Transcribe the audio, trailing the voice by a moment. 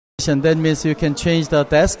That means you can change the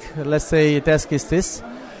desk. Let's say desk is this,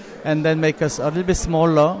 and then make us a little bit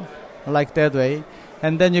smaller, like that way.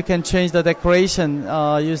 And then you can change the decoration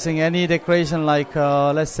using any decoration, like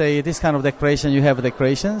let's say this kind of decoration. You have a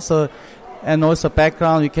decoration, so and also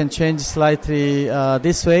background you can change slightly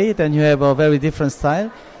this way. Then you have a very different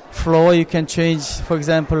style. Floor you can change, for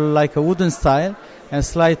example, like a wooden style, and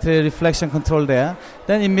slightly reflection control there.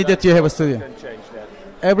 Then immediately you have a studio. You can change that.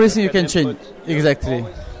 Everything you can change. Exactly.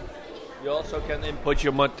 You also can input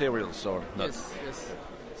your materials or not. Yes.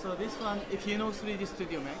 So this one, if you know 3D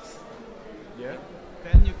Studio Max, Yeah.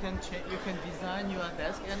 then you can design your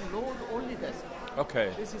desk and load only desk.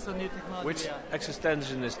 Okay. This is a new technology. Which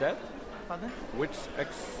extension is that? Pardon? Which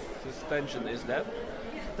extension is that?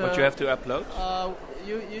 What you have to upload?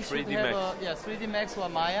 You should 3D have Max. 3D Max or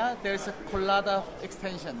Maya. There's a Collada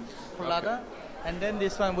extension, Collada, and then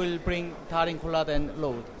this one will bring Taring Collada and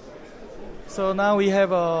load. So now we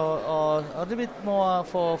have a little bit more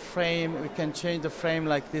for frame. We can change the frame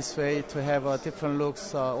like this way to have different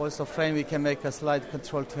looks. Also frame we can make a slide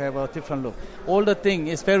control to have a different look. All the thing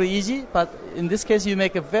is very easy, but in this case you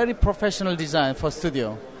make a very professional design for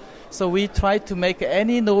studio. So we try to make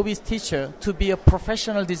any novice teacher to be a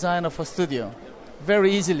professional designer for studio.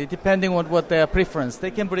 Very easily, depending on what their preference.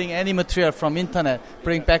 They can bring any material from internet,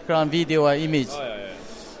 bring background, video or image.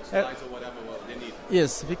 Slides or whatever they need.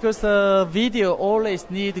 Yes, because the video always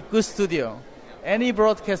need good studio. Any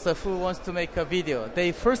broadcaster who wants to make a video,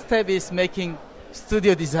 their first step is making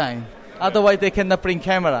studio design. Otherwise, they cannot bring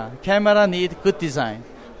camera. Camera need good design.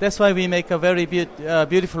 That's why we make a very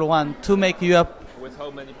beautiful one to make you up. With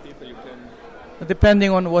how many people you can?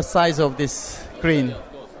 Depending on what size of this screen.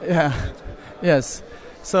 Yeah. Yes.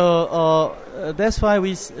 So that's why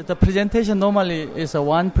the presentation normally is a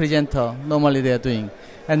one presenter. Normally they are doing.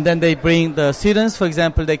 And then they bring the students, for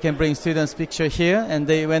example, they can bring students' picture here, and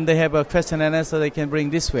when they have a question and answer, they can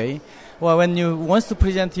bring this way. Well, when you want to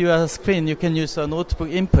present your screen, you can use a notebook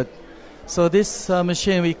input. So this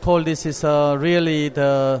machine, we call this is really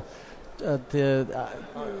the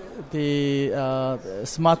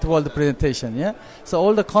smart world presentation. Yeah. So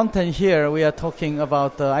all the content here, we are talking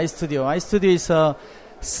about iStudio. iStudio is a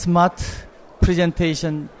smart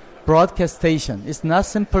presentation broadcast station. It's not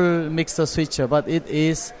simple mixer switcher, but it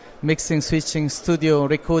is mixing, switching, studio,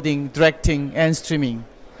 recording, directing, and streaming.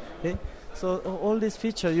 Okay? So all these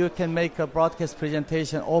features, you can make a broadcast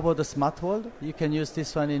presentation over the smart world. You can use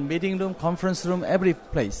this one in meeting room, conference room, every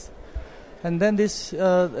place. And then this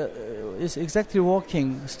is exactly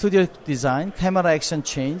working. Studio design, camera action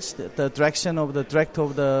change, the direction of the director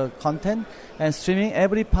of the content, and streaming.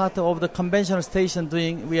 Every part of the conventional station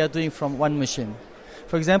we are doing from one machine.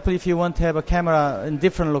 For example, if you want to have a camera in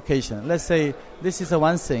different location, let's say this is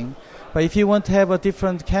one thing, but if you want to have a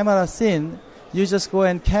different camera scene, you just go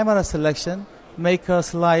and camera selection, make a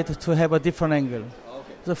slide to have a different angle.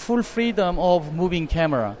 Okay. The full freedom of moving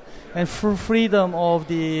camera and full freedom of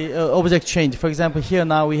the object change. For example, here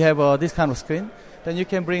now we have this kind of screen. Then you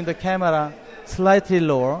can bring the camera slightly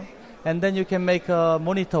lower, and then you can make a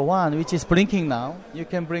monitor 1, which is blinking now. You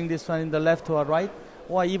can bring this one in the left or right,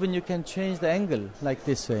 or even you can change the angle like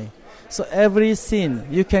this way. So every scene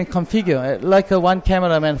you can configure, like one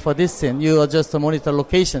cameraman for this scene, you adjust the monitor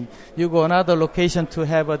location. You go another location to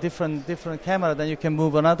have a different camera, then you can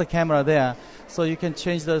move another camera there. So you can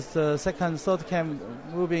change the second, third cam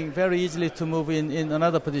moving very easily to move in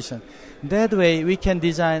another position. That way we can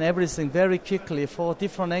design everything very quickly for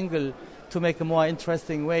different angle to make a more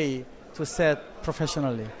interesting way to set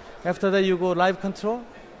professionally. After that you go live control.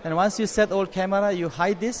 And once you set all camera, you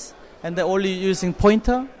hide this, and they're only using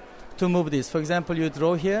pointer to move this. For example, you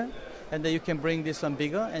draw here, and then you can bring this one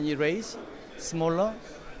bigger and erase, smaller.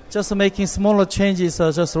 Just making smaller changes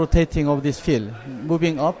are just rotating of this field.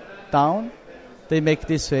 Moving up, down, they make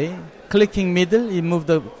this way. Clicking middle, you move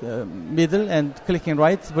the middle, and clicking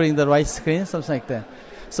right, bring the right screen, something like that.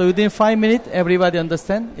 So within 5 minutes, everybody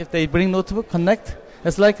understand. If they bring notebook, connect.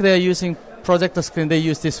 It's like they're using projector screen, they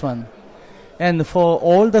use this one. And for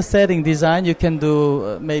all the setting design, you can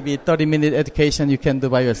do maybe 30-minute education you can do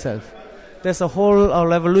by yourself. There's a whole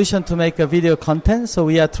revolution to make a video content, so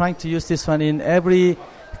we are trying to use this one in every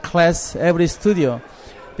class, every studio.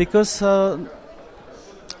 Because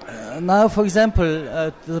now, for example,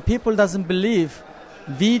 the people doesn't believe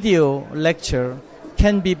video lecture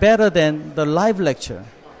can be better than the live lecture.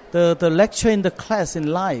 The lecture in the class in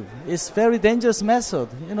live is very dangerous method.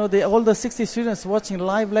 You know, all the 60 students watching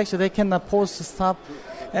live lecture, they cannot pause to stop.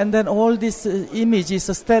 And then all this image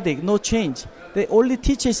is static, no change. The only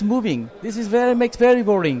teacher is moving. This is makes very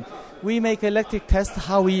boring. We make electric test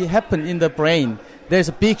how it happen in the brain. There's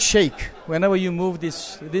a big shake whenever you move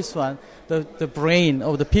this one, the brain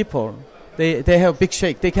of the people, they have big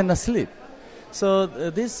shake. They cannot sleep. So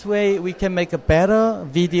this way we can make a better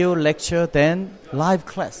video lecture than live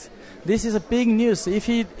class. This is a big news. If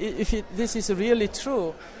this is really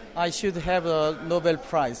true, I should have a Nobel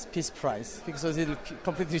Prize, Peace Prize, because it will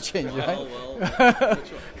completely change, right? Well,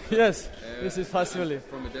 sure. Yes, this is possible.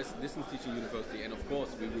 From a distance teaching university, and of course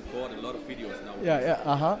we record a lot of videos now.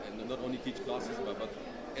 Yeah. And not only teach classes, but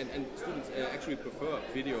students actually prefer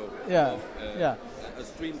video. Yeah.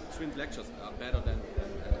 Streamed lectures are better than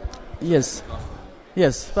yes. classes.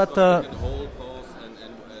 Yes, but they can hold pause and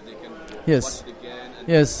they can yes. watch it again. And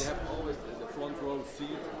Yes. they have always the front row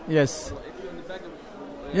seat. Yes. So if you're in the back of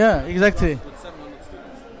Yeah, exactly. with 700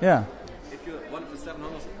 students, Yeah. if you're one of the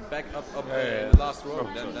 700 back up in the last row,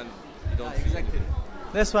 then you don't see exactly.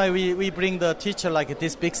 That's why we bring the teacher like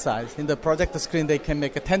this big size. In the projector screen, they can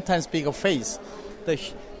make a 10 times bigger face. The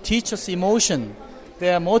teacher's emotion,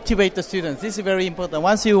 they motivate the students. This is very important.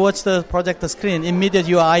 Once you watch the projector screen,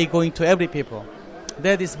 immediately your eye going to every people.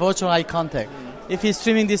 That is virtual eye contact. If you're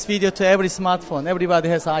streaming this video to every smartphone, everybody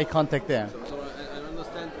has eye contact there. So I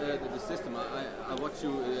understand the system. I watched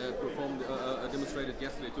you perform, demonstrated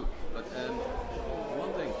yesterday too. But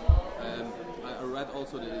one thing, I read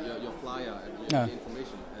also your flyer and the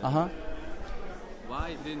information.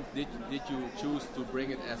 Why did you choose to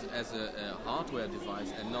bring it as a hardware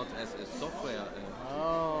device and not as a software?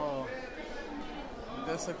 Oh,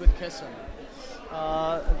 that's a good question.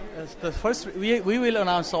 The first, we will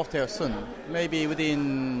announce software soon, maybe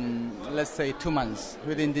within, let's say, 2 months,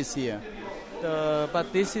 within this year.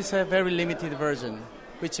 But this is a very limited version,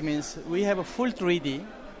 which means we have a full 3D.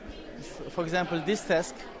 For example, this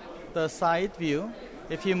desk, the side view,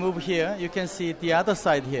 if you move here, you can see the other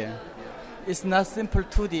side here. It's not simple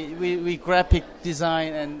 2D. We graphic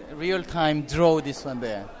design and real-time draw this one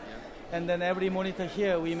there. And then every monitor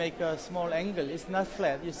here, we make a small angle. It's not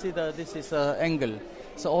flat. You see, this is an angle.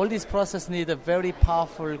 So all these processes need a very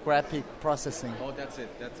powerful graphic processing. Oh, that's it.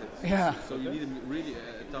 Yeah. So you need really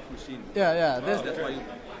a tough machine. Yeah. That's why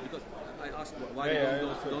because I asked why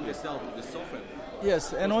don't they sell the software?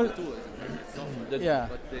 Yes, and all. Software. Yeah.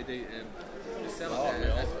 But they sell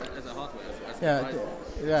it as a hardware. As Yeah, a device.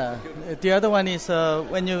 yeah. The other one is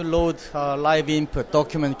when you load live input,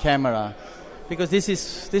 document camera, because this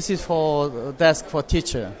is for desk for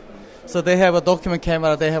teacher. So they have a document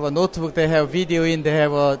camera, they have a notebook, they have video in, they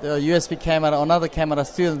have a USB camera, another camera,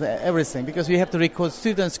 student, everything. Because we have to record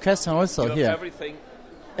students' question also You here. have everything.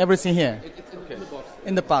 Everything here It's in the box.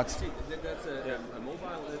 in the box. See, that's a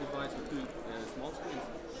mobile device with two small screens.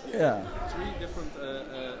 Yeah. Three different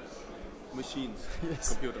machines,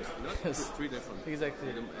 computers. Yes. Three different. Exactly.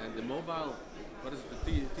 And the mobile, what is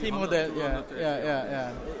it? The T model, 200,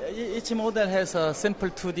 yeah. Each model has a simple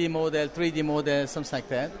 2D model, 3D model, something like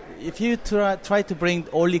that. If you try to bring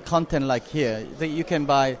only content like here, you can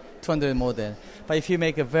buy 200 model. But if you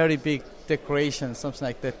make a very big decoration, something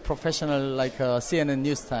like that, professional like CNN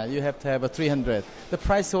news style, you have to have a 300. The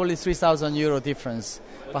price is only 3,000 euro difference.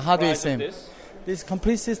 But how do you say? This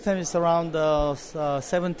complete system is around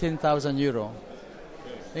 17,000 euro,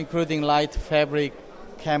 including light, fabric,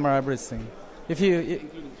 camera, everything. including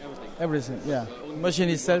everything. Yeah. Machine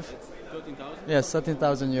itself. 13,000. Yes,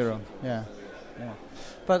 13,000 euro. Yeah.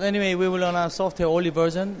 But anyway, we will announce software only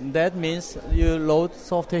version. That means you load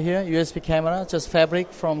software here, USB camera, just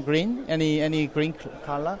fabric from green, any green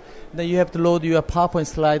color. Then you have to load your PowerPoint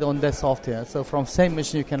slide on that software. So from same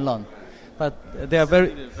machine you can learn. But they are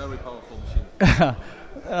very powerful machine.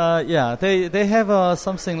 yeah, they have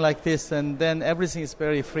something like this, and then everything is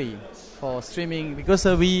very free for streaming because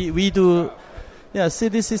we do. Yeah, see,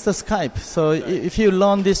 this is the Skype. So if you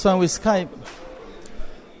learn this one with Skype,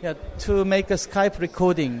 to make a Skype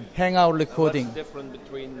recording, Hangout recording. What's different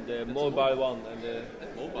between the mobile one and the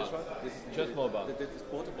Mobile. this one? This is just mobile. This is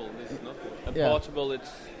portable. This is not portable. And Yeah. portable, it's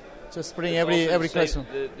Just bring it's every also classroom.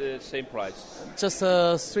 the same price. Just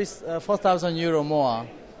 4,000 euro more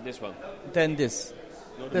This one. than this.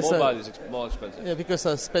 No, the This, mobile is more expensive. Yeah, because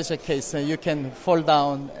a special case, you can fall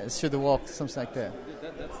down, should walk, something like that.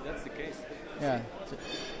 That's the case. Yeah.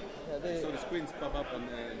 So the screens pop up and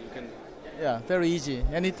you can. Yeah, very easy.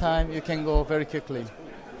 Anytime you can go very quickly.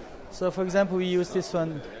 So, for example, we use this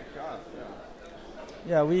one.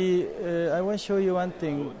 Yeah, I want to show you one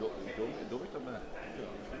thing.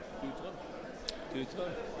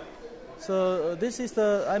 So this is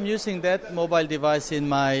I'm using that mobile device in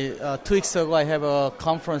my 2 weeks ago. I have a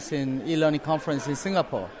conference e-learning conference in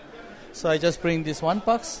Singapore. So I just bring this one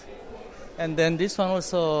box, and then this one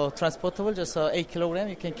also transportable, just 8 kilogram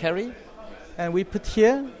you can carry, and we put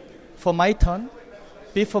here for my turn.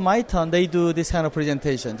 before my turn, they do this kind of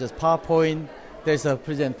presentation, just PowerPoint, there's a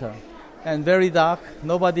presenter. And very dark,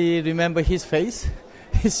 nobody remember his face,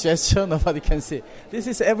 his gesture, nobody can see. This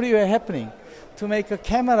is everywhere happening. To make a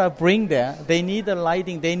camera bring there, they need a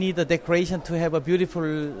lighting, they need a decoration to have a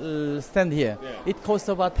beautiful stand here. Yeah. It costs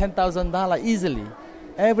about $10,000 easily.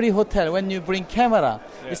 Every hotel, when you bring camera,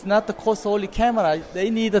 it's not the cost only camera. They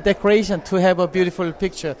need a decoration to have a beautiful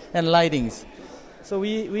picture and lightings. So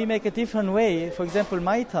we make a different way. For example,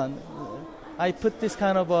 my turn, I put this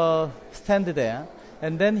kind of a stand there,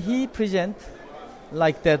 and then he present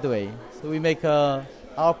like that way. So we make a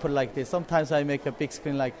output like this. Sometimes I make a big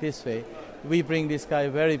screen like this way. We bring this guy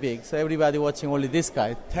very big, so everybody watching only this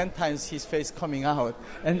guy, 10 times his face coming out,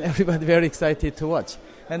 and everybody very excited to watch.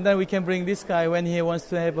 And then we can bring this guy when he wants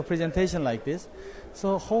to have a presentation like this.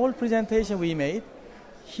 So whole presentation we made,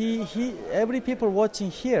 every people watching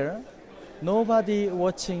here, nobody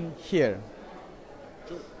watching here.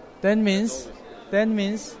 That means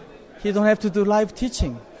he don't have to do live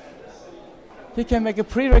teaching. He can make a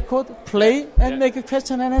pre-record, play, and make a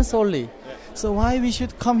question and answer only. So why we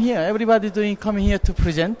should come here? Everybody coming here to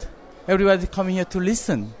present. Everybody coming here to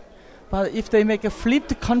listen. But if they make a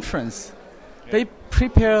flipped conference, they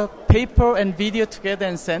prepare paper and video together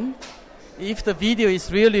and send. If the video is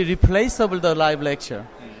really replaceable, the live lecture,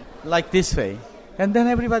 like this way. And then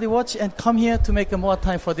everybody watch and come here to make more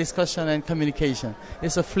time for discussion and communication.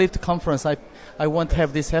 It's a flipped conference. I won't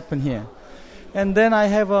have this happen here. And then I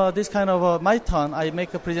have this kind of my turn. I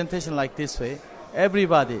make a presentation like this way.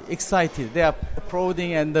 Everybody excited. They are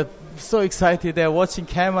applauding and so excited. They are watching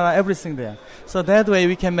camera, everything there. So that way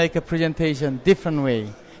we can make a presentation different way.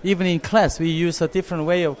 Even in class, we use a different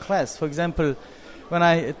way of class. For example, when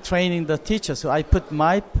I training the teacher, so I put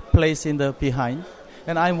my place in the behind,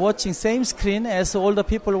 and I'm watching same screen as all the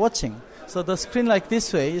people watching. So the screen like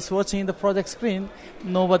this way is watching the project screen.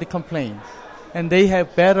 Nobody complain, and they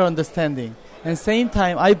have better understanding. And same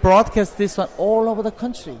time, I broadcast this one all over the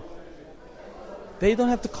country. They don't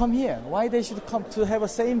have to come here. Why they should come to have a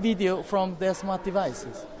same video from their smart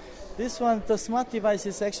devices? This one, the smart device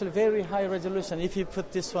is actually very high resolution. If you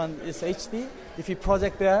put this one, it's HD. If you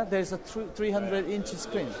project there's a 300-inch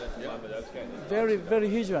screen. Very, very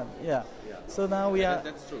huge one. Yeah. So now we are.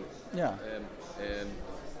 That's true. Yeah.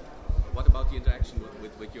 What about the interaction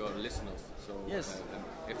with your listeners? So Yes.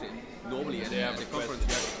 If normally in the conference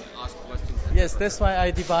you have to ask questions. Yes, that's why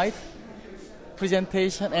I divide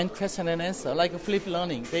presentation and question and answer, like a flip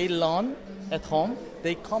learning. They learn at home.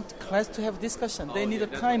 They come to class to have discussion. They need a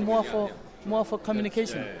time more for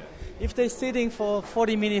communication. If they're sitting for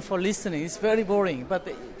 40 minutes for listening, it's very boring. But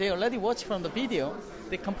they already watch from the video.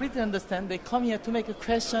 They completely understand. They come here to make a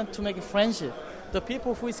question, to make a friendship. The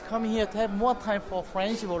people who is coming here to have more time for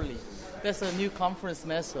friendship only. That's a new conference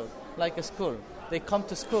method, like a school. They come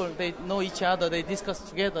to school, they know each other, they discuss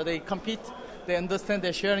together, they compete, they understand,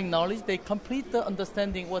 they're sharing knowledge, they complete the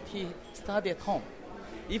understanding what he studied at home.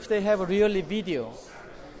 If they have a really video,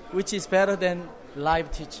 which is better than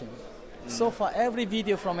live teaching. So for every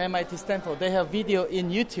video from MIT Stanford, they have video in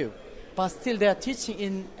YouTube, but still they are teaching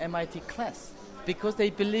in MIT class because they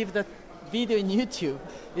believe that video in YouTube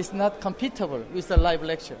is not compatible with the live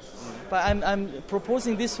lecture. But I'm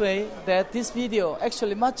proposing this way that this video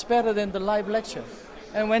actually much better than the live lecture.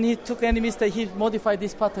 And when he took any mistake, he modified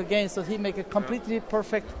this part again, so he make a completely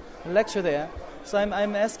perfect lecture there. So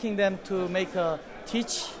I'm asking them to make a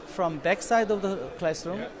teach from backside of the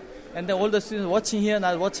classroom, and then all the students watching here,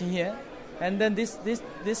 not watching here. And then this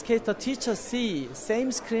case, the teacher see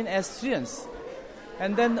same screen as students.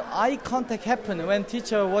 And then eye contact happen when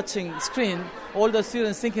teacher watching screen. All the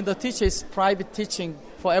students thinking the teacher is private teaching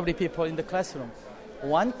for every people in the classroom.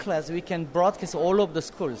 One class we can broadcast all of the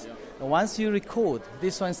schools. Once you record,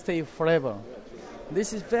 this one stay forever.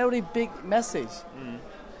 This is very big message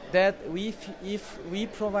that if we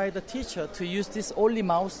provide the teacher to use this only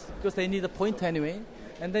mouse because they need a pointer anyway,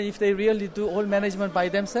 and then if they really do all management by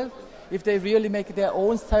themselves, if they really make their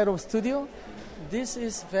own style of studio, this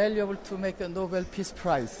is valuable to make a Nobel Peace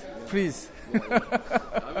Prize. Please. I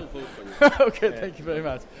will vote for you. Okay, thank you very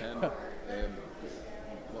much.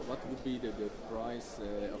 What would be the price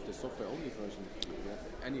of the software-only version? Do you have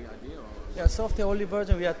any idea? Or? Yeah, software-only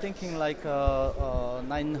version, we are thinking like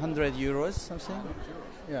 900 euros, something. 900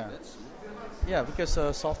 euros? Yeah. That's Yeah,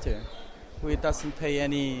 because software, we doesn't pay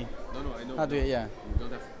any. No, I know. Hardware, yeah. You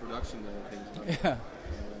don't have production things. But, Yeah. it's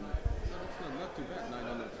not too bad.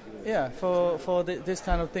 900 euros. Yeah, for this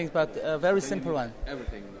kind of things, but a very Then simple you one. need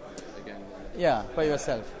everything again. Yeah, by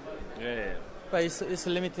yourself. Yeah. But it's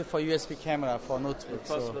limited for USB camera for notebook.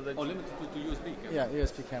 So Possible that Oh, limited to USB camera. yeah,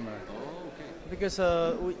 USB camera. Oh, okay. Because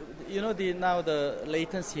now the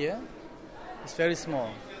latency here is very small.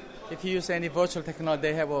 If you use any virtual technology,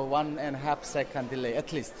 they have a 1.5 second delay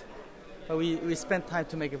at least. But we spend time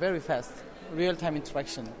to make it very fast, real-time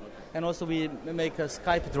interaction. And also we make a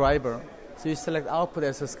Skype driver. So you select output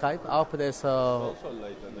as a Skype, output as a... Also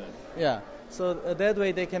later then. Yeah. So that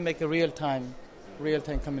way they can make a real-time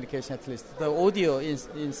communication at least. The audio in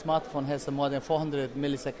smartphone has a more than 400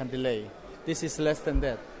 millisecond delay. This is less than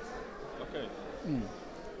that. Okay. Can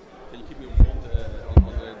you keep me informed on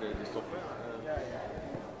the software?